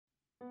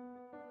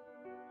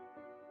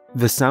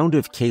The sound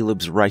of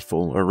Caleb's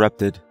rifle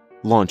erupted,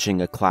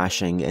 launching a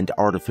clashing and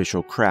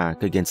artificial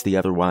crack against the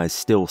otherwise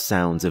still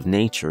sounds of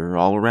nature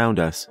all around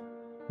us.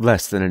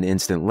 Less than an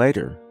instant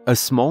later, a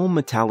small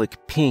metallic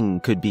ping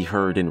could be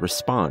heard in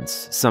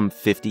response, some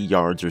 50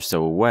 yards or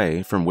so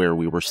away from where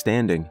we were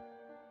standing.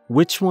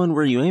 "Which one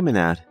were you aiming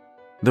at?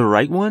 The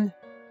right one?"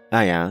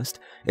 I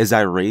asked, as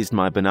I raised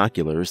my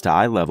binoculars to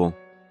eye level.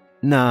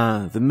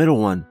 "Nah, the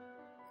middle one,"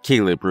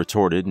 Caleb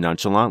retorted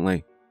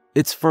nonchalantly.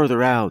 "It's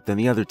further out than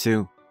the other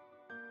two."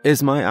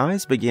 As my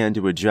eyes began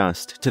to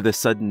adjust to the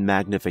sudden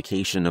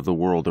magnification of the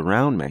world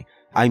around me,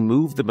 I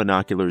moved the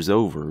binoculars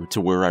over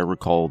to where I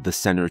recalled the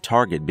center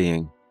target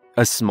being.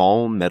 A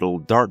small metal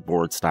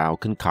dartboard-style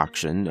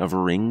concoction of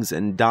rings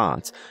and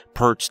dots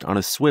perched on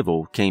a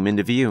swivel came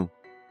into view.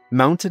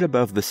 Mounted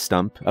above the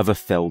stump of a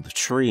felled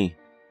tree,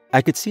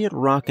 I could see it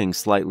rocking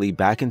slightly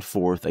back and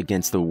forth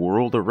against the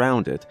world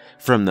around it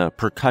from the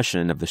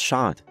percussion of the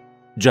shot.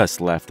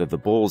 Just left of the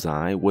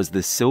bullseye was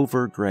the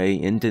silver-gray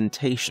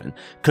indentation,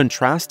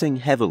 contrasting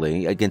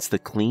heavily against the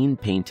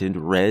clean-painted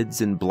reds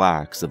and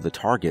blacks of the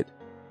target.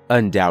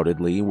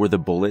 Undoubtedly where the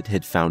bullet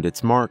had found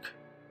its mark.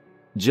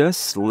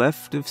 "Just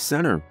left of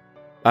center,"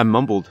 I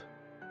mumbled,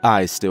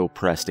 eyes still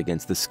pressed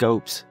against the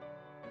scopes.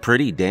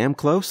 "Pretty damn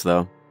close,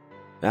 though."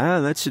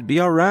 That should be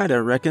alright, I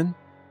reckon,"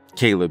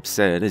 Caleb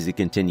said as he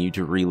continued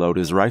to reload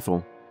his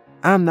rifle.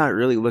 "I'm not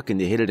really looking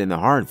to hit it in the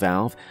heart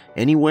valve.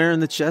 Anywhere in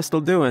the chest will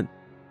do it."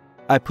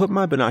 I put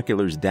my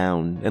binoculars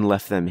down and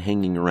left them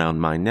hanging around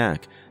my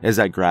neck as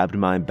I grabbed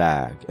my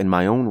bag and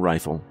my own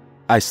rifle.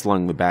 I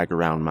slung the bag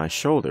around my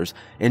shoulders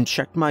and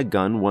checked my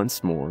gun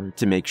once more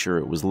to make sure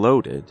it was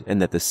loaded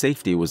and that the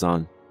safety was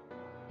on.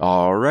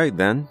 "All right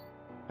then,"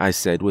 I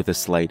said with a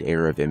slight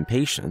air of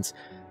impatience.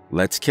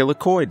 "Let's kill a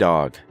coy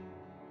dog."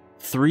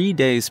 3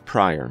 days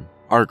prior,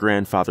 our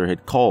grandfather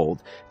had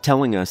called,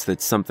 telling us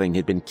that something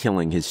had been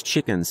killing his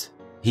chickens.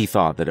 He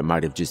thought that it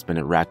might have just been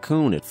a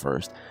raccoon at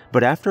first,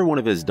 but after one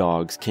of his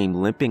dogs came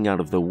limping out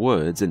of the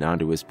woods and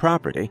onto his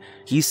property,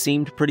 he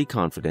seemed pretty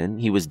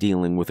confident he was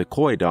dealing with a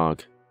coy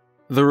dog.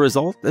 The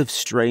result of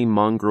stray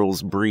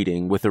mongrels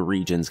breeding with the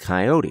region's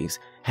coyotes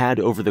had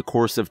over the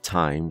course of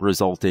time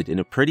resulted in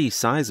a pretty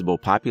sizable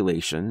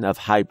population of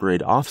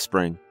hybrid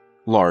offspring.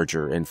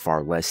 Larger and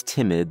far less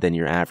timid than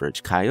your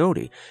average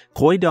coyote,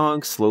 coy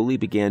dogs slowly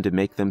began to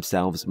make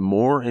themselves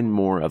more and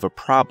more of a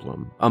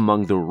problem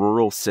among the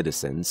rural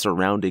citizens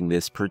surrounding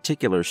this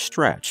particular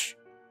stretch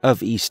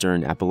of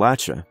eastern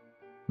Appalachia.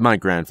 My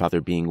grandfather,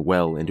 being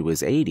well into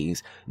his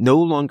 80s,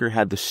 no longer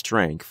had the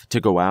strength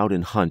to go out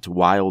and hunt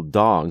wild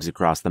dogs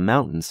across the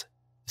mountains.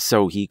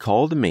 So he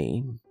called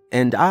me,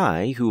 and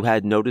I, who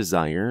had no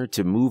desire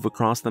to move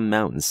across the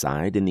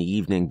mountainside in the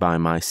evening by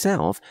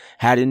myself,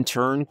 had in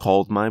turn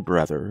called my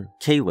brother,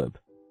 Caleb.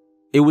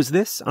 It was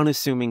this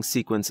unassuming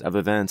sequence of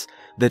events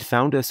that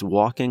found us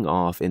walking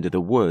off into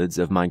the woods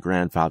of my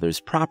grandfather's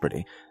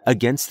property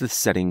against the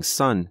setting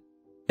sun.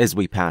 As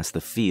we passed the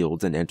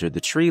fields and entered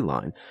the tree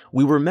line,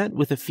 we were met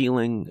with a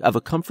feeling of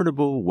a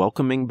comfortable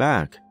welcoming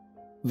back.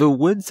 The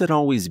woods had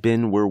always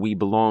been where we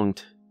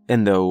belonged,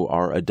 and though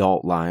our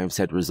adult lives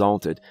had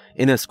resulted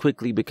in us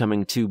quickly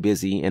becoming too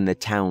busy in the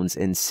towns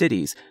and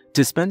cities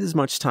to spend as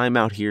much time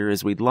out here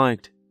as we'd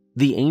liked,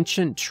 the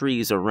ancient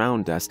trees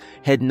around us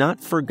had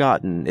not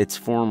forgotten its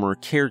former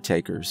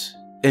caretakers,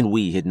 and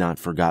we had not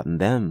forgotten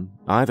them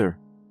either.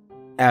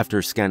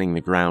 After scanning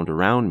the ground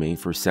around me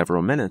for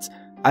several minutes,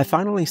 I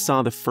finally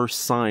saw the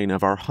first sign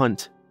of our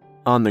hunt.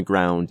 On the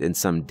ground in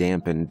some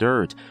dampened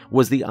dirt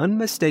was the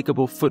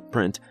unmistakable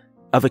footprint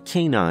of a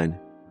canine.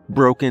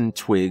 Broken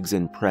twigs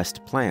and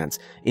pressed plants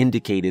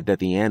indicated that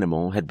the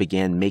animal had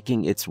began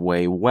making its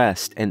way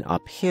west and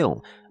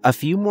uphill. A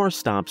few more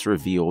stops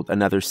revealed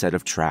another set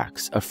of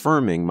tracks,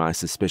 affirming my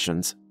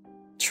suspicions.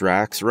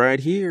 "Tracks right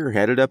here,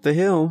 headed up the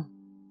hill,"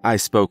 I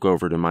spoke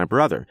over to my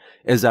brother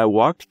as I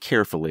walked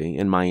carefully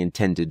in my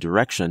intended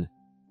direction.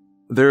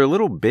 "They're a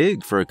little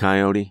big for a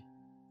coyote.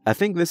 I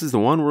think this is the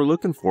one we're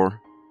looking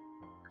for."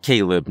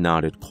 Caleb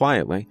nodded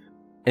quietly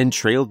and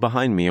trailed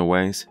behind me a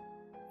ways.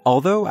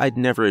 Although I'd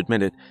never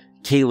admit it,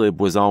 Caleb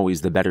was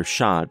always the better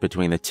shot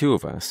between the two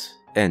of us,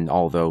 and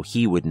although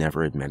he would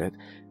never admit it,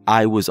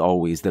 I was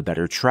always the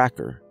better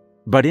tracker.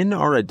 But in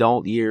our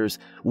adult years,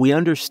 we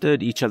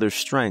understood each other's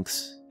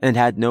strengths and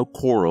had no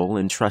quarrel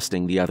in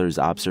trusting the other's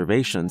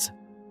observations,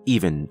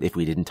 even if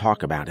we didn't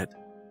talk about it.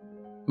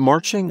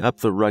 Marching up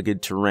the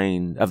rugged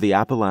terrain of the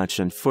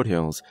Appalachian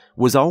foothills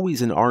was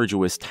always an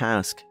arduous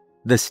task.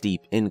 The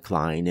steep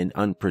incline and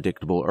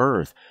unpredictable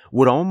earth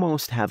would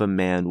almost have a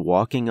man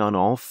walking on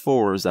all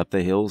fours up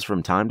the hills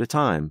from time to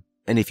time,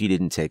 and if you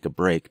didn't take a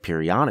break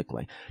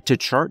periodically to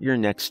chart your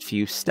next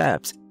few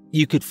steps,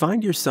 you could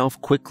find yourself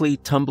quickly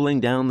tumbling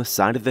down the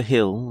side of the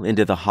hill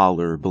into the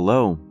holler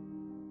below.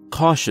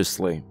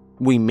 Cautiously,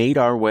 we made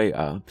our way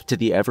up to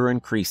the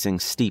ever-increasing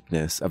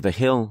steepness of the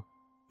hill.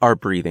 Our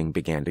breathing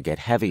began to get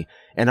heavy,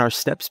 and our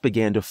steps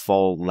began to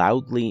fall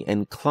loudly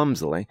and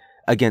clumsily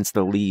against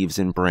the leaves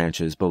and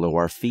branches below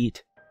our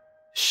feet.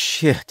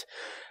 "Shit,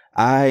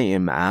 I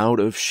am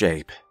out of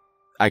shape,"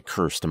 I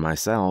cursed to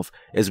myself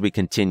as we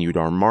continued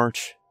our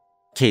march.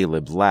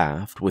 Caleb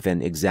laughed with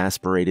an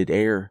exasperated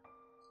air.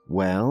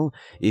 Well,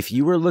 if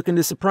you were looking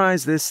to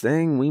surprise this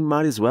thing, we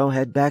might as well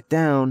head back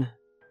down.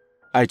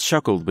 I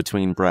chuckled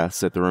between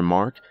breaths at the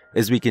remark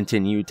as we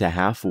continued to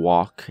half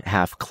walk,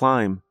 half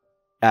climb.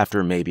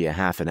 After maybe a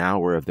half an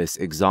hour of this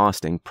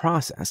exhausting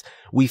process,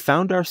 we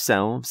found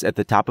ourselves at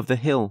the top of the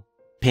hill,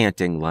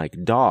 panting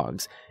like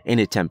dogs and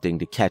attempting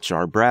to catch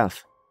our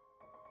breath.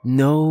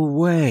 No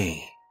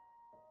way,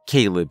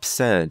 Caleb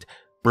said,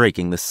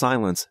 breaking the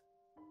silence.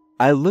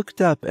 I looked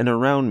up and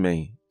around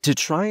me to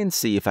try and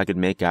see if I could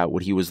make out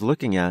what he was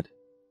looking at.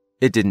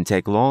 It didn't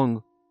take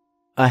long.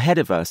 Ahead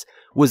of us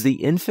was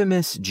the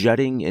infamous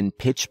jutting and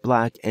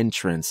pitch-black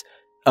entrance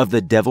of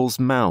the Devil's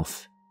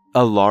Mouth,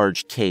 a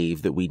large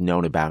cave that we'd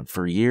known about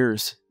for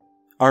years.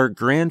 Our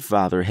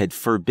grandfather had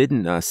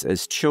forbidden us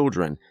as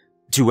children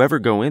to ever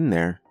go in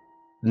there.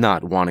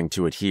 Not wanting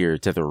to adhere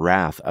to the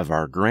wrath of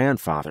our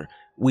grandfather,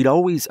 we'd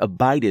always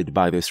abided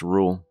by this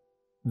rule.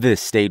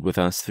 This stayed with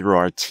us through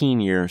our teen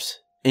years,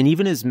 and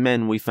even as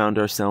men we found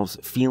ourselves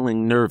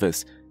feeling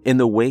nervous in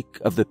the wake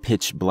of the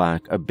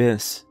pitch-black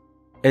abyss,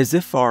 as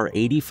if our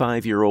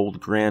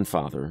 85-year-old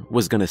grandfather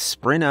was going to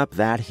sprint up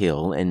that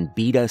hill and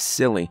beat us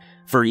silly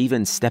for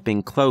even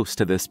stepping close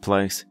to this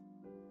place.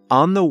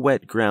 On the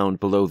wet ground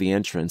below the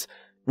entrance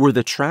were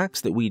the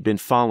tracks that we'd been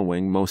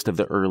following most of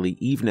the early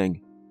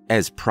evening,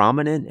 as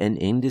prominent and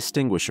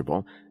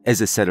indistinguishable as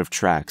a set of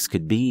tracks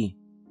could be.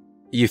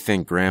 You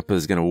think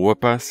Grandpa's gonna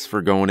whoop us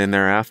for going in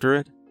there after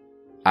it?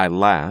 I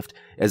laughed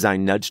as I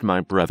nudged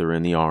my brother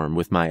in the arm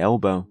with my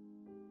elbow.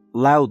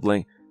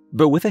 Loudly,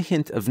 but with a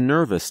hint of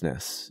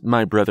nervousness,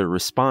 my brother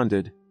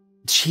responded,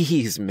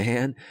 Jeez,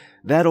 man,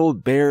 that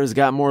old bear's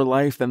got more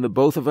life than the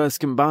both of us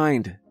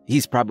combined.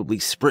 He's probably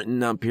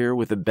sprinting up here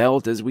with a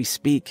belt as we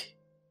speak.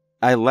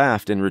 I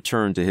laughed and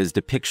returned to his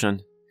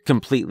depiction,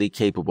 completely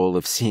capable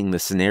of seeing the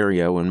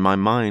scenario in my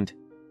mind.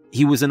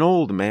 He was an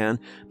old man,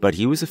 but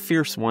he was a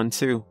fierce one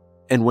too.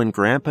 And when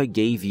Grandpa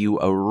gave you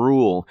a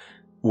rule,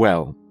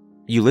 well,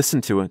 you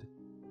listened to it.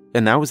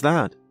 And that was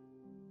that.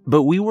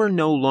 But we were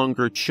no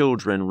longer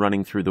children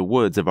running through the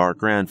woods of our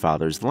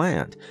grandfather's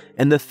land,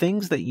 and the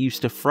things that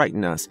used to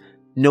frighten us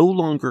no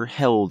longer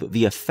held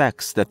the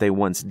effects that they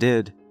once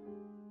did.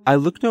 I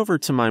looked over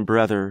to my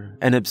brother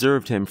and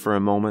observed him for a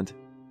moment.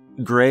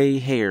 Gray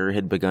hair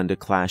had begun to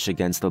clash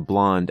against the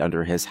blonde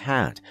under his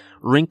hat.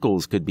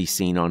 Wrinkles could be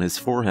seen on his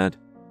forehead.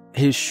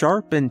 His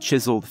sharp and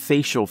chiseled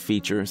facial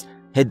features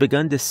had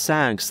begun to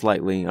sag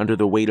slightly under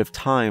the weight of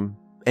time,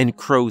 and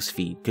crow's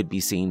feet could be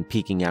seen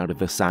peeking out of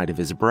the side of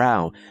his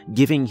brow,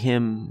 giving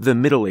him the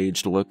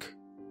middle-aged look.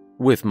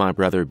 With my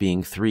brother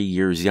being 3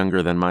 years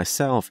younger than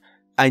myself,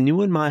 I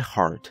knew in my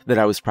heart that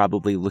I was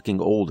probably looking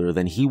older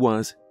than he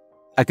was.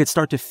 I could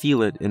start to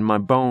feel it in my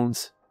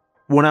bones.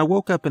 When I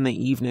woke up in the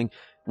evening,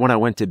 when I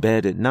went to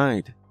bed at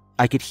night,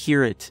 I could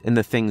hear it in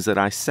the things that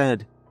I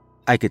said.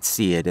 I could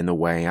see it in the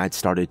way I'd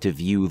started to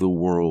view the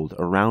world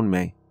around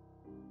me.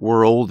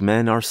 We're old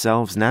men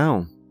ourselves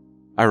now,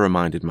 I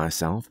reminded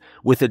myself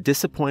with a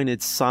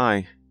disappointed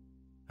sigh.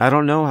 I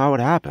don't know how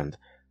it happened,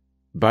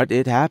 but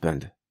it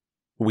happened.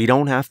 We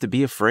don't have to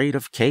be afraid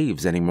of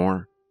caves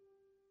anymore.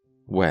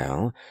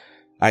 Well,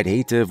 I'd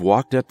hate to have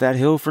walked up that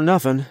hill for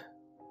nothing,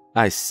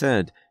 I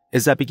said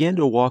as I began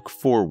to walk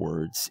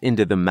forwards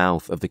into the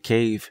mouth of the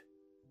cave.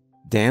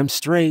 Damn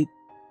straight,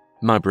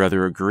 my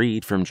brother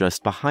agreed from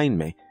just behind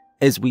me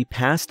as we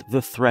passed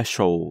the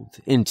threshold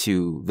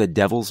into the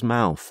Devil's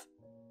Mouth.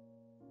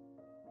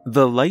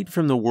 The light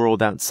from the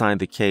world outside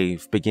the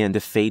cave began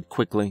to fade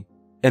quickly,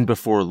 and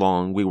before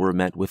long we were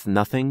met with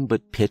nothing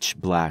but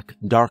pitch-black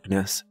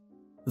darkness.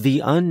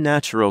 The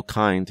unnatural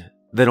kind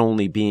that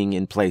only being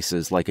in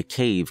places like a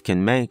cave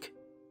can make.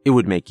 It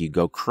would make you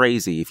go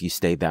crazy if you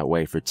stayed that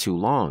way for too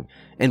long,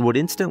 and would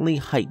instantly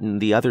heighten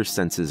the other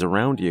senses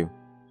around you,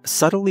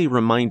 subtly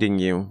reminding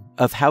you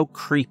of how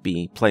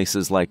creepy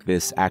places like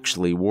this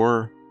actually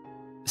were.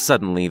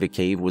 Suddenly the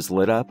cave was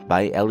lit up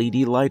by LED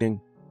lighting.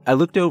 I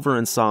looked over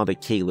and saw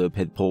that Caleb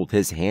had pulled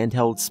his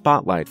handheld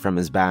spotlight from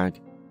his bag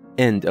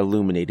and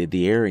illuminated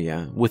the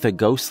area with a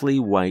ghostly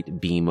white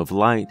beam of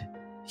light.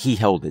 He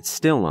held it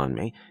still on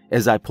me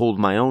as I pulled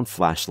my own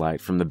flashlight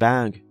from the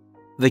bag.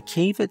 The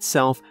cave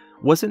itself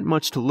wasn't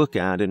much to look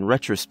at in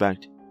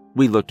retrospect.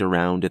 We looked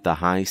around at the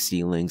high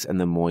ceilings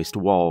and the moist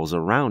walls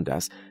around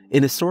us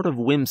in a sort of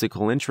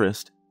whimsical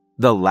interest,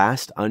 the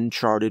last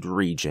uncharted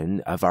region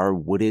of our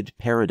wooded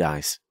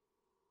paradise.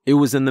 It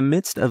was in the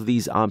midst of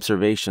these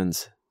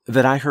observations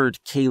that I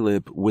heard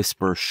Caleb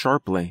whisper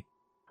sharply.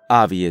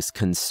 Obvious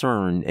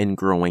concern and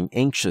growing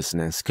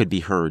anxiousness could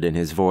be heard in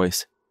his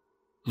voice.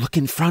 Look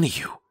in front of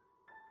you.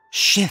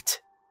 Shit.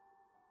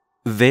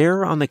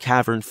 There on the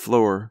cavern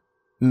floor,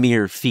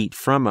 mere feet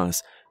from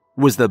us,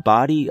 was the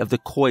body of the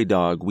coy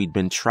dog we'd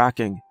been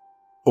tracking.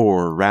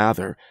 Or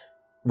rather,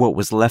 what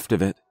was left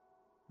of it.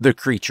 The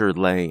creature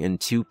lay in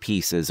 2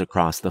 pieces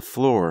across the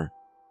floor,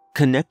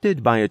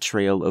 connected by a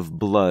trail of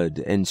blood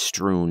and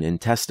strewn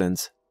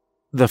intestines.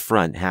 The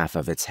front half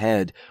of its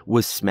head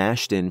was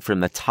smashed in from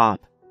the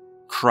top,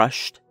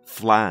 crushed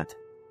flat.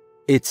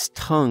 Its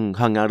tongue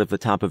hung out of the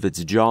top of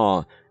its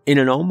jaw in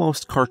an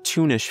almost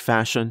cartoonish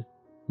fashion.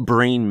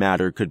 Brain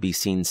matter could be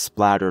seen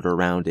splattered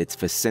around its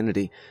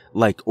vicinity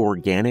like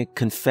organic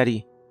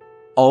confetti.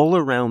 All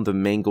around the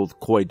mangled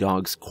coy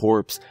dog's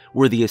corpse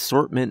were the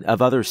assortment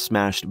of other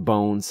smashed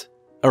bones.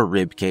 A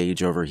rib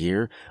cage over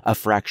here, a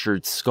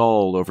fractured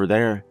skull over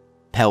there.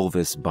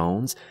 Pelvis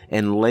bones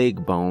and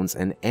leg bones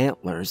and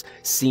antlers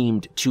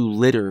seemed to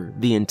litter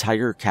the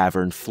entire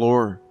cavern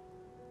floor.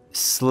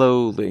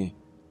 Slowly,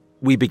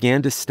 we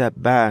began to step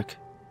back.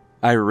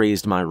 I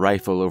raised my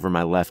rifle over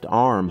my left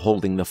arm,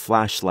 holding the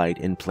flashlight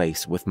in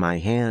place with my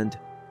hand.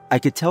 I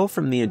could tell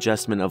from the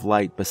adjustment of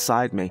light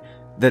beside me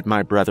that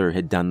my brother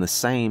had done the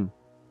same.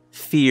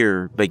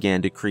 Fear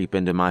began to creep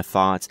into my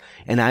thoughts,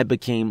 and I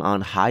became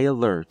on high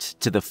alert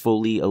to the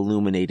fully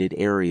illuminated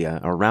area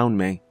around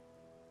me.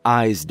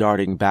 Eyes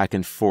darting back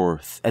and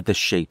forth at the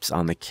shapes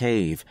on the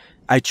cave,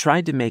 I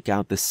tried to make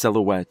out the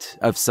silhouette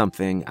of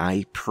something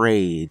I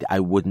prayed I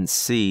wouldn't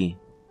see.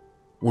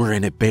 "We're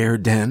in a bear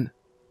den,"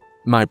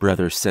 my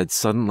brother said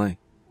suddenly,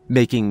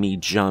 making me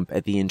jump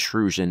at the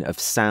intrusion of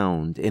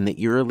sound in the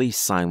eerily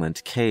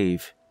silent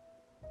cave.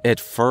 At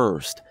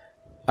first,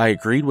 I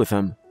agreed with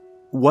him.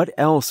 What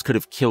else could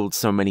have killed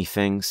so many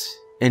things,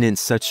 and in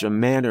such a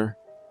manner?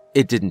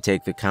 It didn't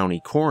take the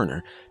county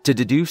coroner to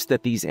deduce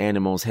that these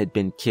animals had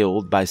been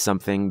killed by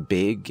something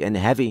big and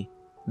heavy.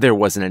 There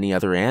wasn't any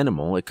other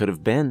animal it could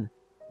have been.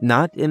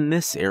 Not in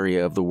this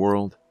area of the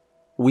world.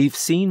 We've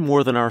seen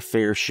more than our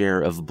fair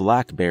share of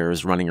black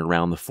bears running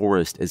around the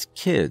forest as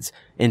kids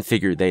and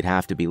figured they'd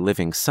have to be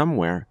living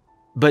somewhere.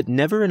 But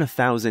never in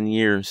 1,000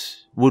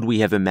 years would we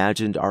have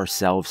imagined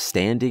ourselves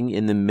standing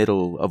in the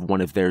middle of one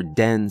of their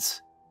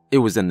dens. It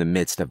was in the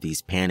midst of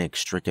these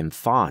panic-stricken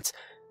thoughts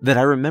that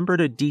I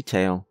remembered a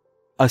detail.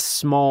 A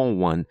small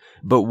one,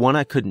 but one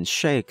I couldn't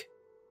shake.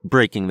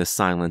 Breaking the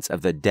silence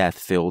of the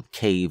death-filled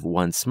cave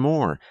once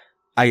more,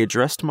 I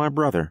addressed my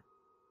brother.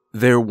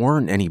 "There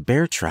weren't any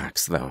bear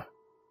tracks, though,"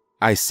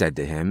 I said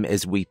to him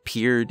as we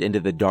peered into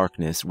the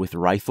darkness with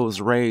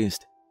rifles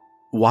raised.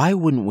 "Why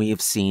wouldn't we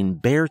have seen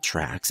bear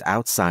tracks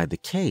outside the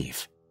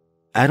cave?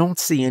 I don't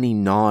see any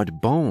gnawed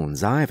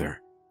bones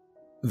either.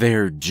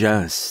 They're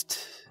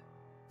just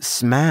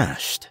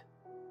smashed."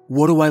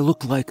 "What do I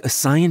look like, a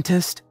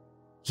scientist?"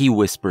 he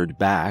whispered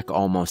back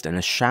almost in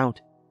a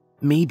shout.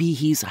 "Maybe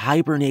he's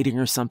hibernating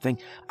or something.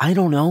 I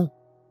don't know."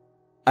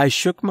 I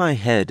shook my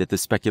head at the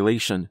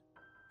speculation.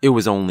 It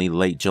was only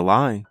late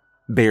July.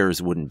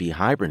 Bears wouldn't be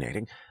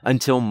hibernating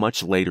until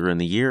much later in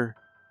the year.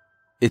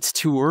 "It's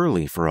too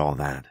early for all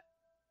that,"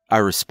 I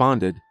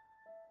responded.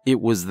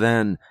 It was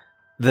then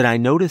that I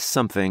noticed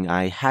something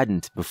I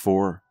hadn't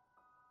before.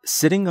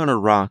 Sitting on a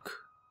rock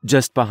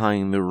just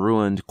behind the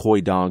ruined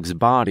coy dog's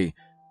body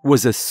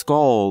was a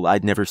skull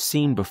I'd never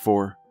seen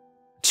before.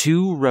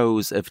 2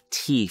 rows of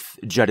teeth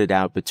jutted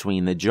out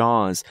between the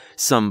jaws,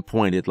 some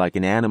pointed like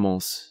an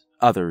animal's,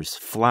 others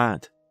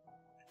flat.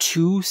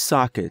 2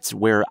 sockets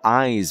where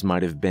eyes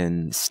might have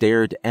been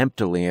stared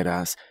emptily at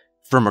us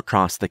from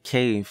across the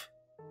cave.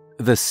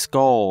 The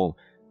skull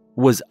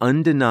was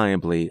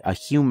undeniably a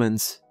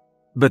human's,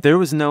 but there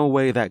was no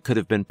way that could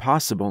have been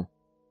possible.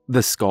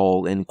 The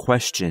skull in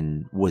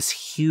question was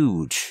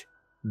huge,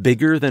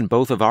 bigger than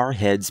both of our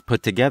heads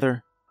put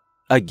together.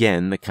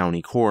 Again, the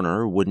county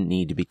coroner wouldn't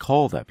need to be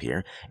called up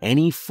here.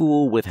 Any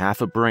fool with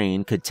half a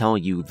brain could tell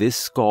you this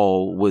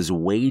skull was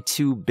way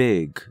too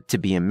big to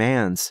be a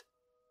man's.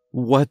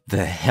 "What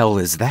the hell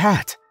is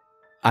that?"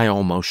 I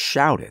almost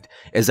shouted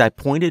as I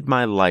pointed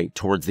my light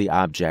towards the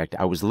object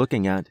I was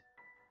looking at.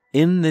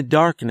 In the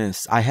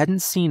darkness, I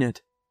hadn't seen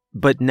it,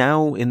 but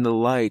now in the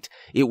light,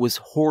 it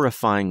was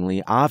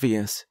horrifyingly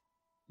obvious.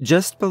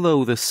 Just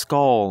below the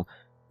skull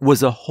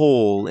was a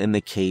hole in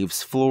the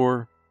cave's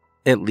floor,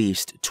 at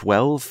least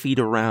 12 feet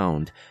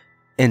around,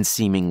 and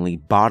seemingly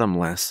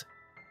bottomless.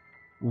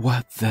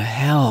 "What the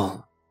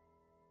hell?"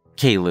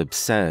 Caleb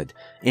said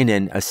in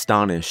an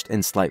astonished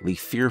and slightly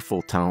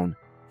fearful tone,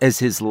 as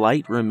his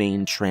light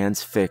remained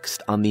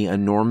transfixed on the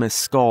enormous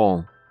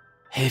skull.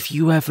 "Have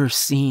you ever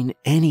seen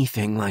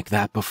anything like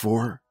that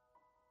before?"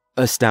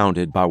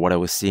 Astounded by what I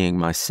was seeing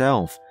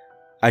myself,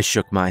 I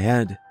shook my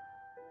head.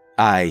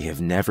 I have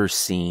never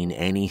seen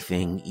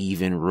anything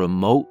even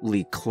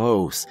remotely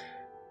close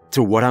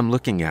to what I'm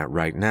looking at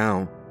right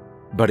now.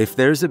 But if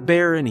there's a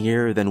bear in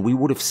here, then we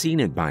would have seen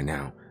it by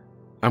now.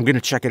 I'm gonna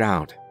check it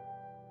out.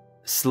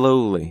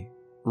 Slowly,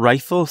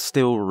 rifle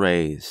still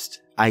raised,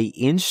 I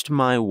inched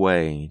my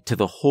way to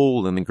the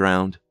hole in the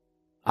ground,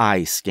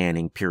 eye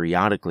scanning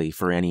periodically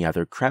for any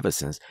other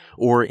crevices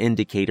or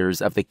indicators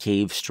of the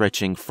cave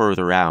stretching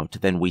further out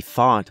than we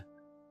thought.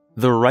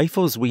 The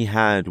rifles we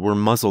had were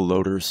muzzle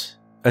loaders,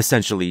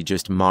 essentially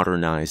just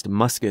modernized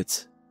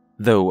muskets.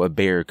 Though a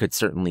bear could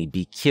certainly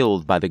be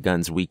killed by the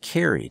guns we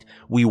carried,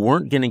 we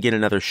weren't going to get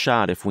another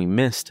shot if we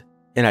missed,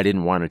 and I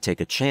didn't want to take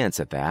a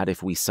chance at that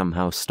if we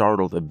somehow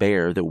startled a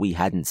bear that we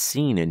hadn't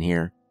seen in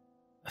here.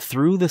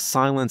 Through the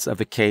silence of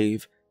the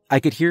cave, I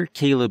could hear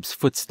Caleb's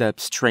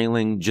footsteps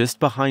trailing just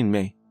behind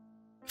me.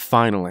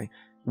 Finally,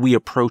 We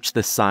approached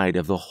the side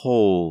of the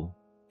hole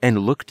and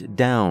looked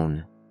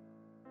down.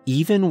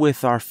 Even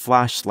with our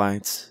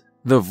flashlights,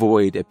 the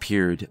void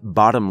appeared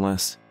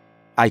bottomless.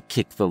 I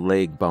kicked the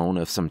leg bone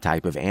of some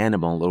type of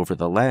animal over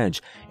the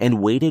ledge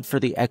and waited for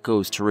the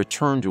echoes to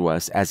return to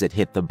us as it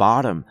hit the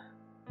bottom,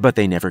 but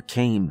they never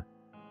came.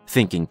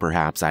 Thinking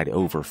perhaps I'd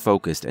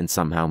over-focused and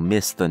somehow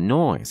missed the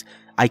noise,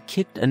 I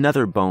kicked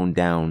another bone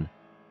down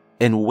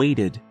and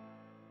waited.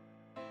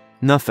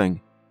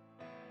 Nothing.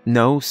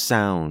 No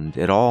sound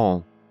at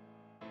all.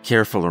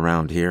 "Careful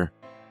around here,"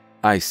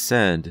 I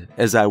said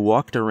as I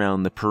walked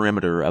around the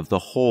perimeter of the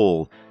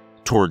hole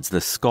towards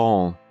the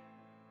skull.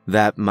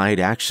 "That might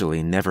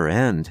actually never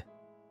end."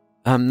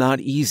 "I'm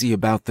not easy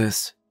about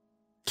this,"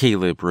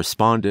 Caleb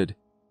responded.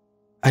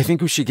 "I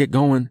think we should get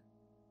going."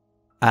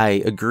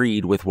 I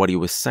agreed with what he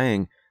was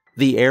saying.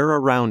 The air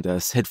around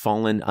us had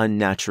fallen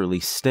unnaturally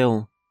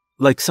still,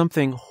 like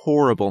something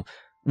horrible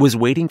was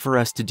waiting for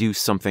us to do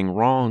something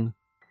wrong,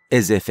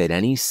 as if at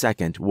any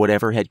second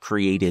whatever had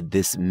created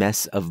this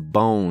mess of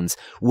bones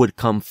would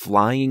come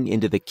flying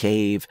into the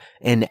cave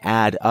and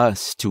add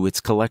us to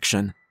its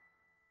collection.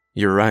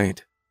 "You're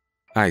right,"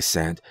 I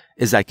said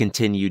as I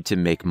continued to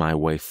make my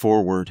way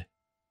forward.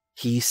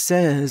 "He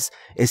says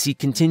as he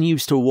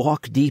continues to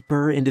walk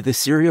deeper into the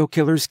serial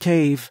killer's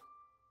cave,"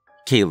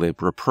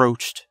 Caleb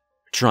reproached,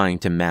 trying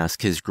to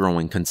mask his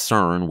growing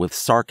concern with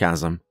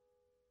sarcasm.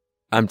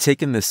 "I'm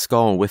taking this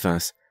skull with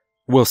us.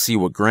 We'll see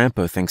what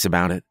Grandpa thinks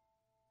about it,"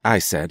 I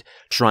said,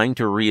 trying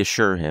to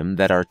reassure him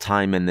that our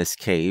time in this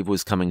cave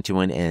was coming to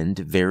an end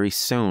very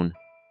soon.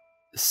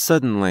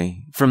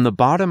 Suddenly, from the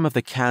bottom of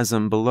the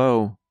chasm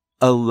below,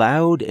 a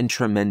loud and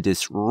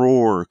tremendous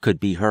roar could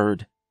be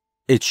heard.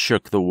 It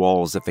shook the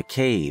walls of the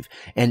cave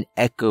and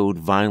echoed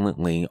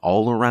violently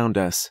all around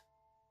us.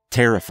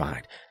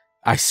 Terrified,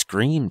 I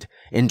screamed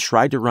and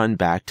tried to run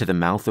back to the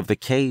mouth of the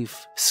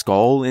cave,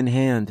 skull in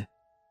hand.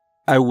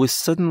 I was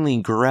suddenly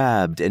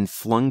grabbed and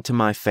flung to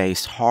my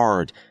face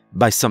hard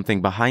by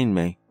something behind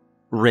me.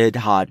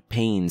 Red-hot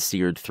pain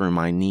seared through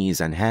my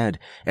knees and head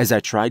as I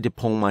tried to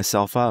pull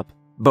myself up,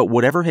 but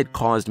whatever had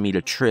caused me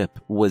to trip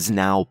was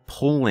now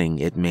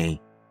pulling at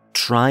me,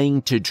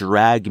 trying to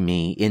drag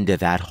me into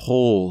that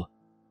hole.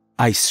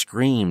 I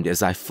screamed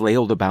as I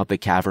flailed about the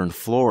cavern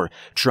floor,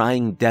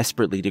 trying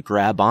desperately to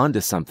grab onto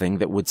something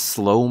that would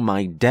slow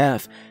my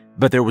death,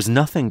 but there was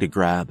nothing to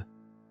grab.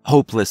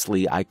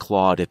 Hopelessly, I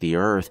clawed at the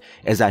earth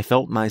as I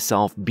felt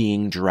myself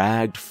being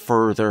dragged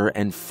further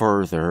and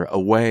further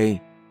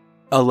away.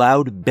 A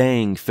loud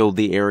bang filled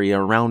the area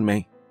around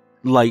me.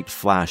 Light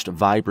flashed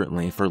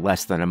vibrantly for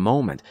less than a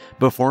moment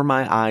before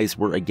my eyes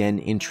were again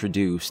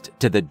introduced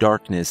to the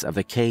darkness of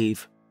the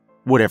cave.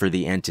 Whatever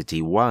the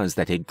entity was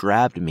that had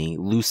grabbed me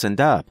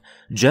loosened up,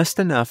 just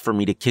enough for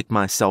me to kick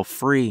myself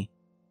free.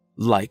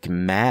 Like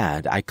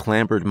mad, I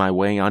clambered my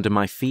way onto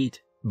my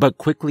feet, but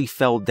quickly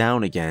fell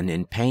down again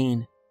in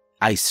pain.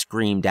 I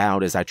screamed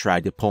out as I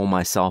tried to pull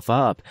myself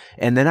up,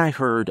 and then I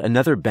heard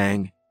another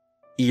bang,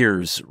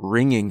 ears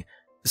ringing,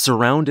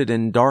 surrounded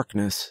in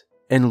darkness,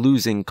 and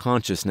losing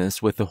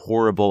consciousness with the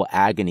horrible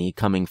agony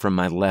coming from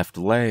my left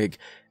leg.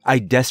 I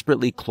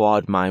desperately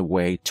clawed my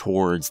way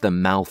towards the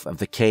mouth of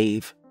the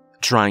cave,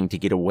 trying to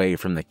get away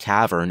from the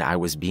cavern I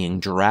was being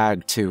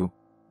dragged to.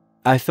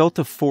 I felt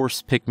a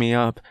force pick me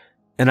up,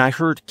 and I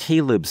heard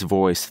Caleb's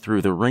voice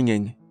through the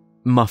ringing,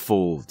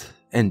 muffled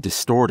and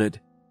distorted.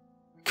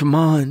 Come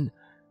on,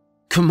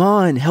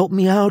 help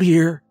me out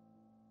here."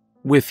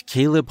 With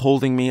Caleb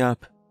holding me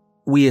up,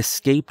 we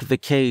escaped the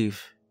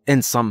cave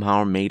and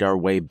somehow made our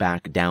way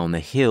back down the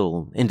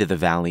hill into the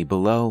valley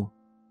below,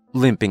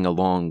 limping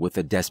along with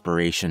the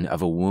desperation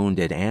of a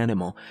wounded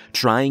animal,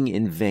 trying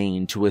in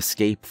vain to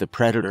escape the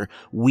predator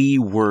we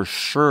were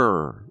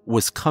sure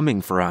was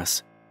coming for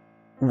us.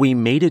 We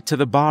made it to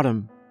the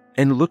bottom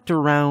and looked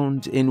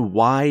around in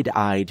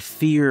wide-eyed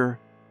fear,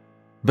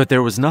 but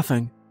there was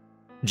nothing,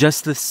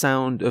 just the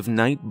sound of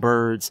night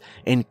birds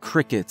and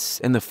crickets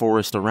in the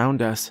forest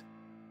around us.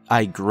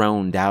 I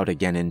groaned out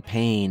again in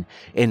pain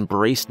and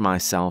braced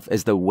myself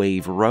as the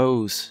wave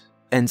rose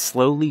and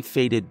slowly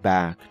faded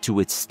back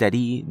to its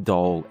steady,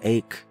 dull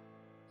ache.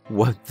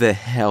 What the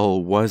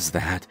hell was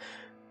that?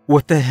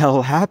 What the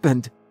hell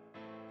happened?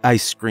 I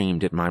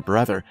screamed at my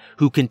brother,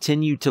 who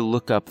continued to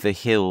look up the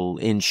hill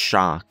in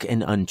shock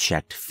and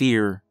unchecked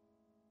fear.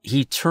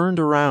 He turned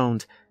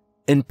around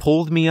and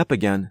pulled me up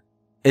again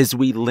as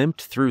we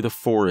limped through the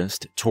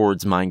forest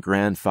towards my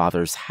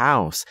grandfather's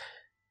house.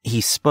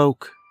 He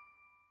spoke.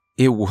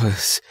 It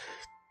was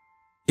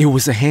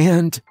a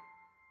hand,"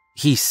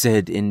 he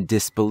said in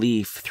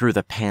disbelief through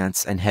the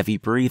pants and heavy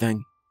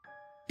breathing.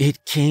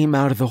 "It came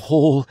out of the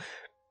hole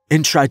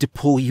and tried to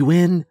pull you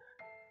in.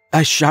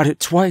 I shot it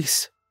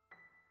twice."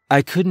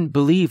 I couldn't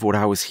believe what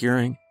I was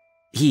hearing.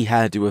 He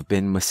had to have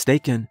been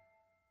mistaken.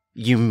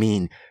 You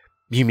mean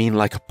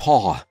like a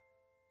paw?"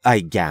 I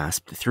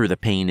gasped through the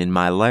pain in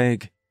my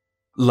leg.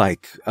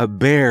 "Like a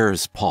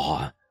bear's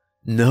paw."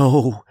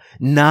 "No,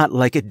 not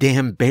like a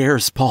damn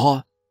bear's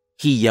paw,"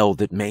 he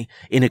yelled at me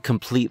in a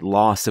complete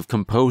loss of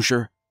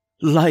composure.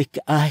 Like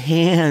a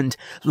hand,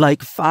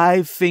 like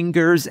 5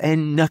 fingers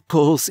and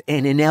knuckles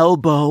and an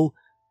elbow.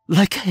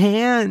 Like a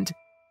hand.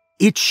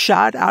 It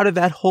shot out of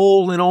that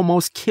hole and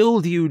almost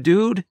killed you,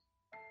 dude.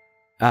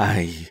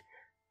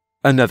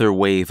 Another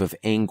wave of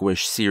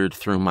anguish seared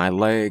through my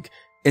leg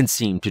and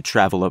seemed to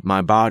travel up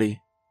my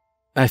body.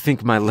 I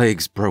think my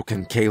leg's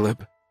broken,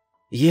 Caleb.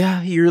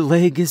 Yeah, your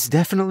leg is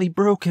definitely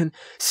broken.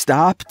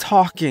 Stop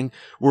talking.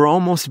 We're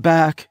almost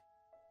back,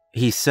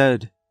 he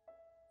said.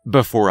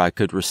 Before I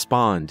could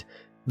respond,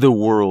 the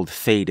world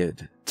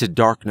faded to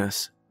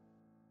darkness.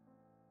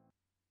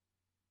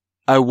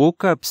 I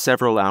woke up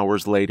several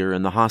hours later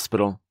in the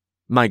hospital,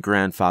 my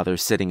grandfather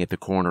sitting at the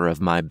corner of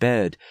my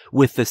bed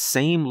with the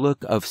same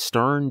look of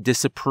stern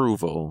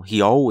disapproval he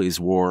always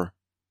wore.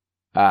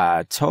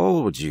 I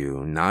told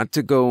you not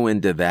to go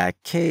into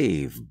that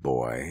cave,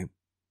 boy,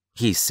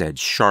 he said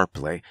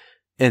sharply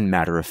and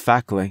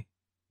matter-of-factly,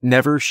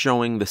 never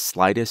showing the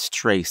slightest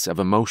trace of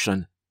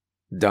emotion.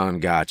 Done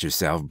got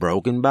yourself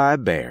broken by a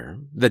bear.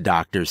 The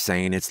doctor's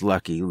saying it's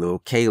lucky little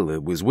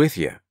Caleb was with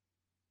you.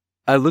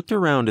 I looked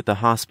around at the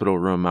hospital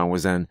room I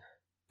was in,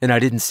 and I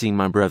didn't see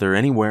my brother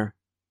anywhere.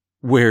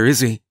 Where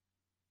is he?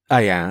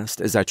 I asked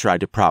as I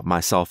tried to prop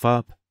myself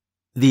up.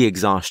 The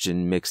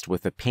exhaustion mixed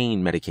with the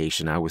pain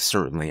medication I was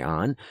certainly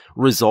on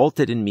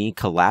resulted in me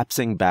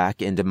collapsing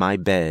back into my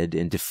bed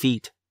in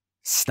defeat.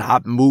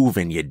 Stop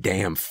moving, you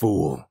damn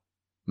fool,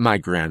 my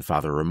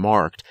grandfather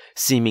remarked,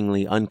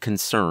 seemingly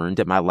unconcerned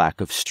at my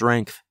lack of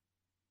strength.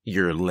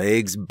 Your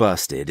leg's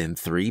busted in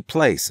 3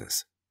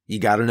 places. You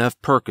got enough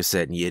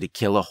Percocet in you to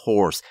kill a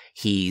horse.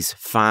 He's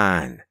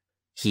fine.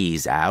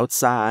 He's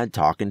outside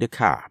talking to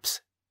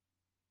cops.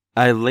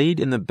 I laid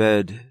in the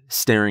bed,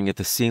 staring at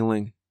the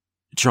ceiling,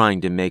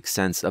 trying to make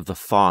sense of the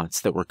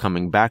thoughts that were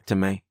coming back to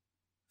me.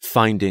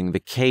 Finding the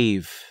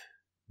cave,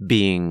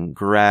 being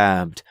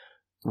grabbed,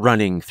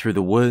 running through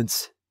the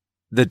woods.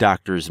 The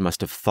doctors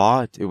must have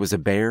thought it was a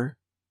bear.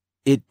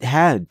 It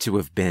had to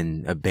have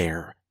been a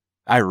bear,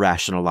 I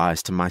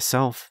rationalized to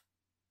myself.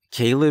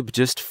 Caleb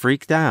just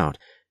freaked out.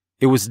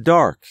 It was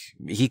dark.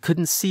 He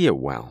couldn't see it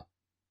well.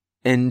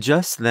 And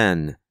just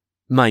then,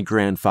 my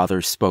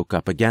grandfather spoke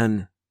up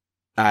again.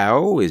 I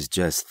always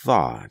just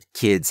thought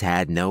kids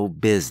had no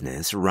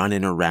business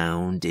running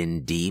around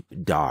in deep,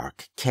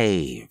 dark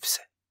caves,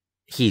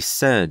 he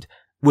said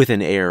with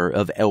an air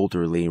of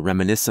elderly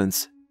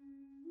reminiscence.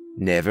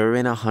 Never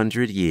in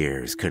 100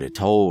 years could have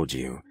told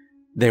you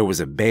there was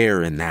a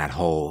bear in that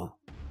hole.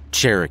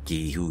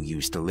 Cherokee, who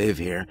used to live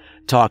here,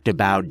 talked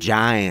about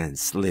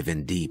giants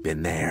living deep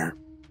in there.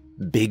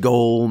 Big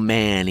old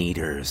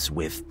man-eaters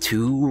with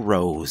 2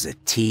 rows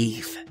of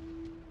teeth.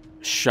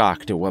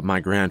 Shocked at what my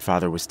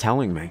grandfather was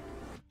telling me,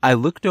 I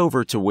looked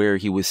over to where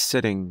he was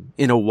sitting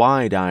in a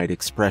wide-eyed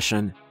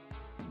expression.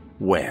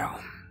 Well,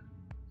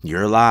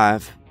 you're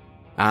alive.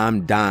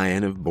 I'm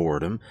dying of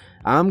boredom.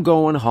 I'm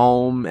going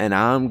home and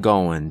I'm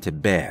going to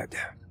bed.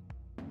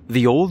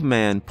 The old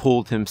man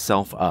pulled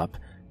himself up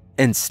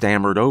and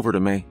stammered over to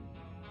me.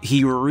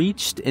 He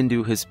reached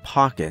into his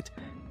pocket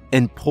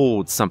and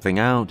pulled something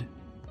out.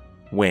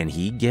 When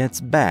he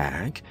gets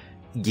back,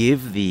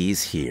 give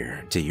these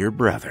here to your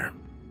brother.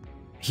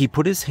 He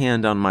put his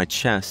hand on my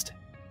chest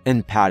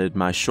and patted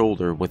my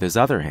shoulder with his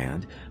other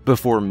hand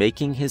before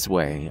making his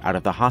way out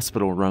of the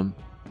hospital room.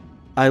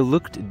 I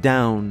looked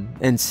down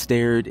and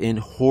stared in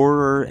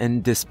horror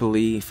and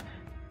disbelief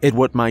at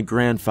what my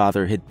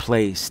grandfather had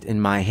placed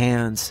in my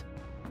hands.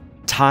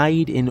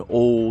 Tied in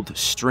old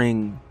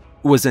string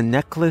was a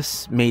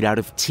necklace made out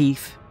of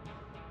teeth,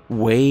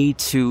 way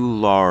too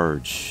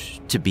large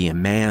to be a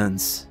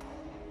man's,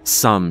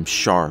 some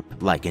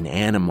sharp like an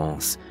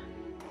animal's,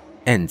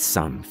 and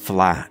some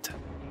flat.